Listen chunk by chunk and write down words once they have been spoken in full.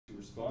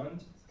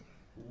respond.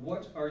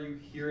 What are you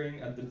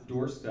hearing at the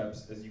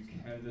doorsteps as you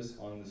canvass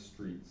on the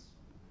streets?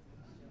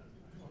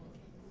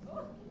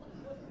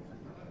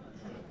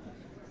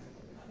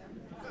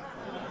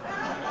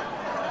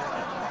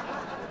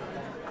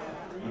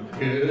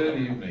 Good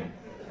evening.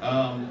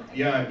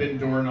 Yeah, I've been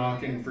door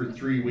knocking for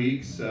 3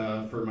 weeks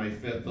for my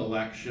 5th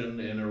election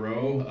in a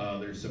row.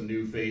 There's some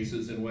new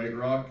faces in White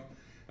Rock.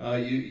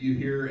 You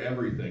hear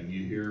everything.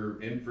 You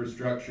hear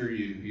infrastructure,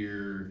 you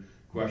hear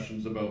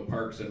questions about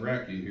parks and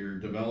rec, you hear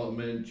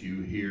development,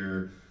 you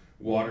hear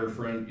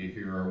waterfront, you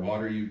hear our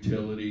water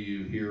utility,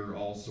 you hear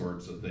all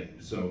sorts of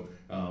things. So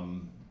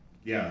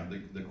yeah,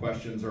 the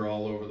questions are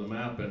all over the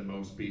map, and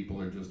most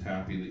people are just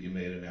happy that you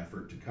made an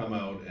effort to come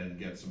out and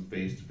get some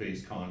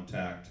face-to-face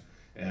contact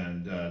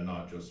and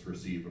not just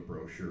receive a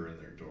brochure in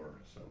their door.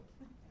 So.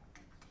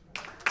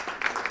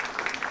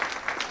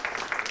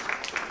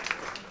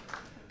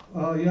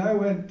 Yeah, I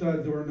went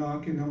door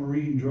knocking on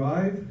Marine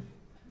Drive.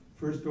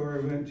 First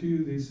door I went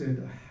to, they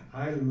said,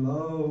 I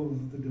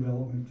love the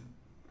development.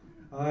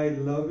 I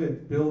love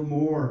it, build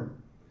more.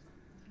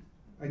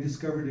 I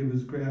discovered it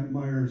was Grant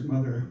Meyer's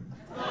mother.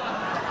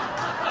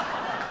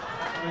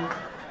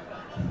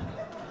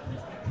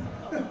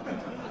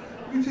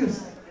 We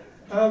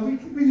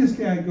just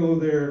can't go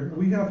there.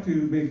 We have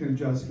to make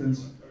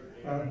adjustments,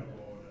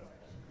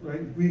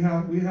 right? We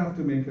have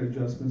to make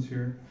adjustments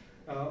here.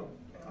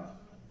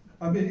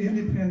 I'm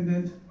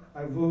independent.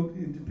 I vote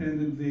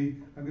independently.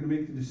 I'm going to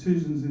make the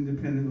decisions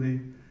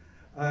independently.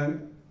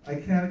 I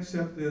can't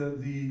accept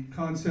the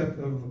concept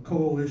of a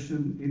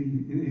coalition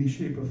in any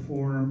shape or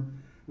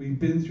form. We've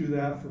been through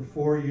that for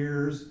 4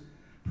 years.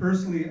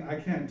 Personally, I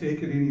can't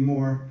take it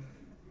anymore,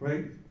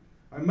 right?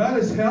 I'm mad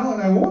as hell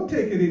and I won't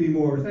take it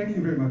anymore. Thank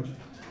you very much.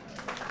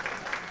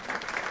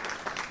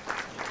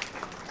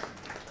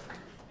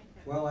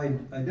 Well, I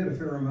did a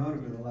fair amount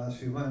of it the last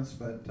few months,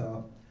 but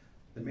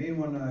the main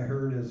one I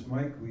heard is,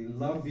 Mike, we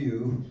love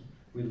you,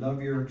 we love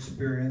your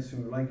experience,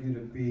 and we'd like you to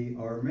be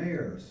our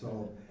mayor.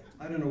 So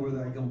I don't know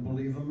whether I can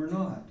believe him or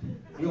not.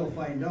 We'll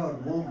find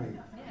out, won't we?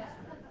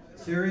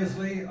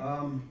 Seriously,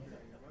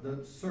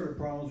 the sort of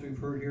problems we've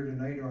heard here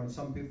tonight are on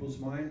some people's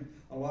mind.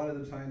 A lot of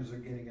the times they're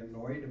getting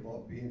annoyed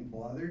about being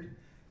bothered.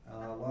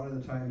 A lot of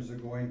the times they're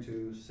going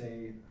to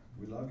say,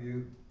 we love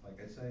you, like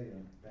I say,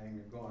 and bang,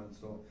 you're gone.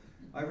 So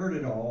I've heard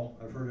it all.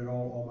 I've heard it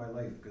all my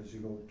life, because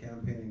you go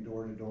campaigning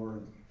door to door,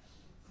 and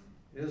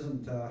it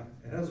isn't.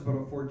 It has about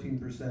a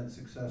 14%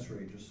 success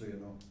rate, just so you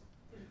know.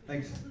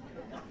 Thanks.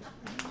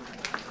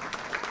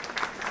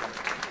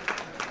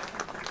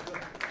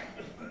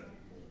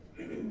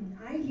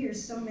 I hear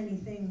so many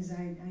things.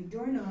 I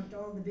door knocked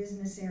all the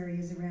business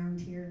areas around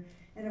here,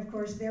 and of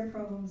course their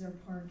problems are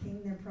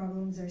parking. Their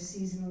problems are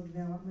seasonal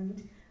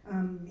development.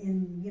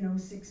 In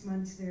 6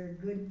 months they're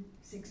good,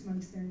 6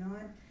 months they're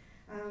not.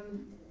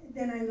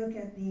 Then I look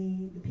at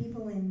the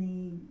people in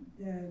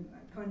the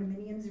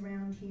condominiums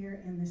around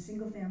here and the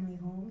single-family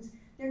homes.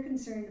 They're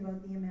concerned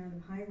about the amount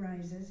of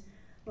high-rises,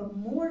 but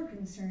more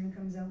concern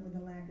comes out with the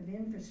lack of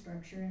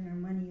infrastructure, and our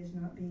money is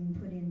not being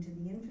put into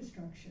the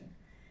infrastructure.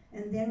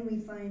 And then we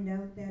find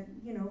out that,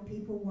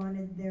 people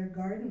wanted their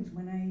gardens.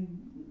 When I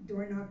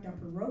door knocked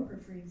Upper Roper,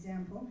 for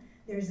example,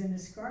 there's an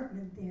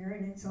escarpment there,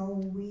 and it's all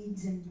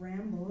weeds and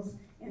brambles,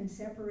 and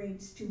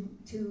separates two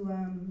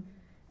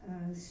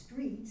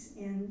streets,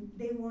 and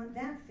they want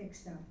that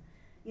fixed up.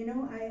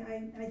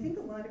 I think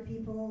a lot of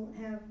people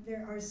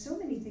there are so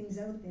many things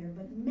out there,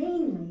 but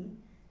mainly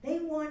they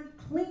want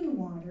clean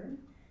water,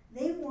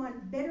 they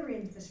want better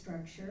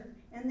infrastructure,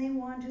 and they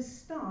want to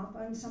stop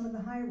on some of the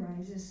high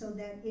rises so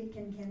that it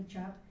can catch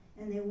up,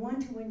 and they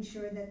want to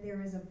ensure that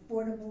there is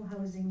affordable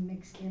housing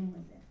mixed in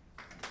with it.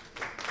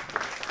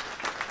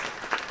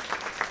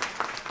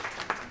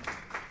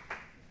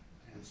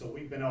 And so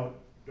we've been out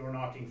door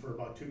knocking for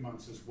about 2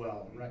 months as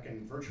well. I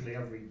reckon virtually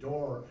every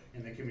door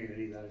in the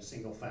community that is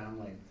single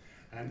family,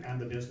 and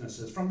the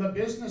businesses. From the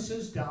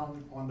businesses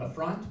down on the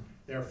front,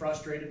 they're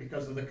frustrated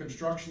because of the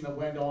construction that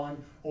went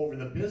on over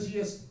the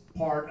busiest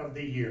part of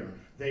the year.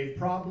 They've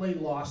probably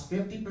lost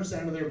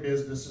 50% of their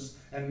businesses,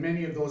 and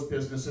many of those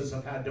businesses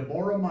have had to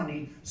borrow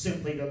money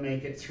simply to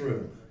make it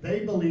through.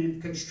 They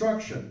believe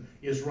construction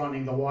is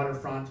running the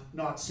waterfront,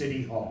 not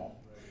City Hall.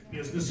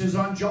 Businesses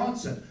on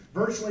Johnson,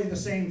 virtually the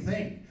same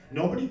thing.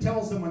 Nobody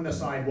tells them when the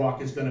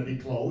sidewalk is going to be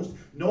closed.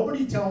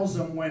 Nobody tells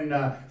them when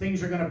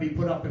things are going to be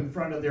put up in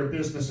front of their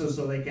businesses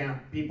so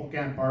people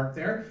can't park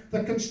there.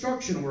 The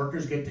construction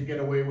workers get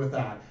away with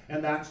that,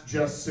 and that's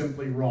just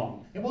simply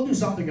wrong. And we'll do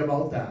something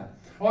about that.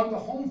 On the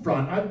home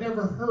front, I've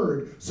never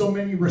heard so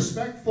many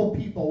respectful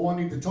people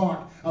wanting to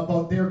talk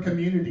about their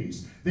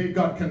communities. They've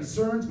got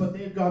concerns, but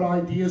they've got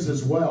ideas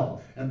as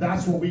well. And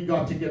that's what we've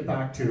got to get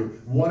back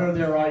to. What are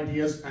their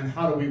ideas, and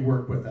how do we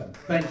work with them?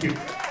 Thank you.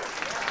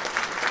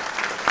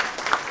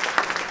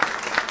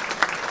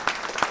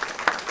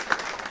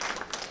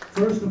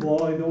 First of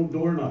all, I don't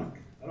door knock.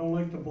 I don't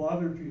like to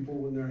bother people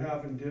when they're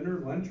having dinner,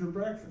 lunch, or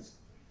breakfast.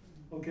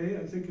 Okay,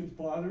 I think it's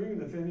bothering,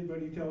 and if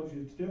anybody tells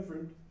you it's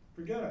different,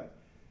 forget it.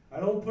 I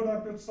don't put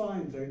up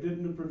signs. I did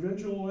in the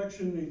provincial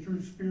election, they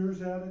threw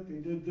spears at it,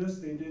 they did this,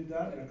 they did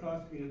that, and it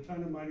cost me a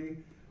ton of money.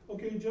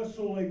 Okay, just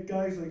so like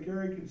guys like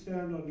Gary can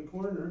stand on the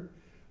corner,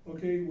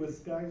 okay,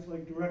 with guys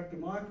like Direct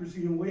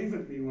Democracy and wave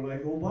at me when I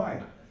go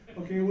by.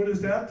 Okay, what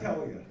does that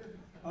tell you?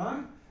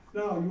 Huh?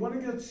 Now, you want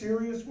to get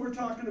serious? We're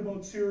talking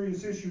about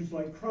serious issues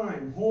like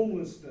crime,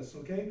 homelessness,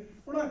 okay?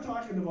 We're not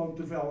talking about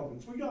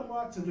developments. We got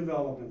lots of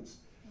developments.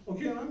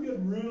 Okay, and I'm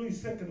getting really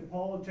sick of the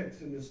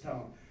politics in this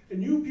town.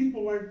 And you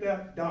people aren't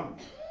that dumb.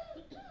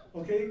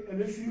 Okay, and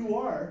if you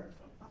are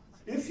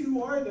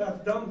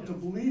that dumb to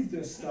believe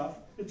this stuff,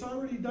 it's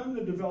already done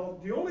the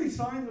development. The only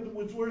sign that it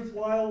was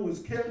worthwhile was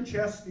Ken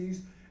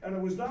Chesney's, and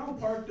it was now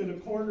parked at a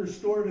corner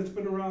store that's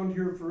been around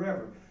here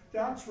forever.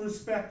 That's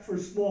respect for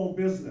small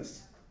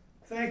business.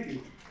 Thank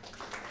you.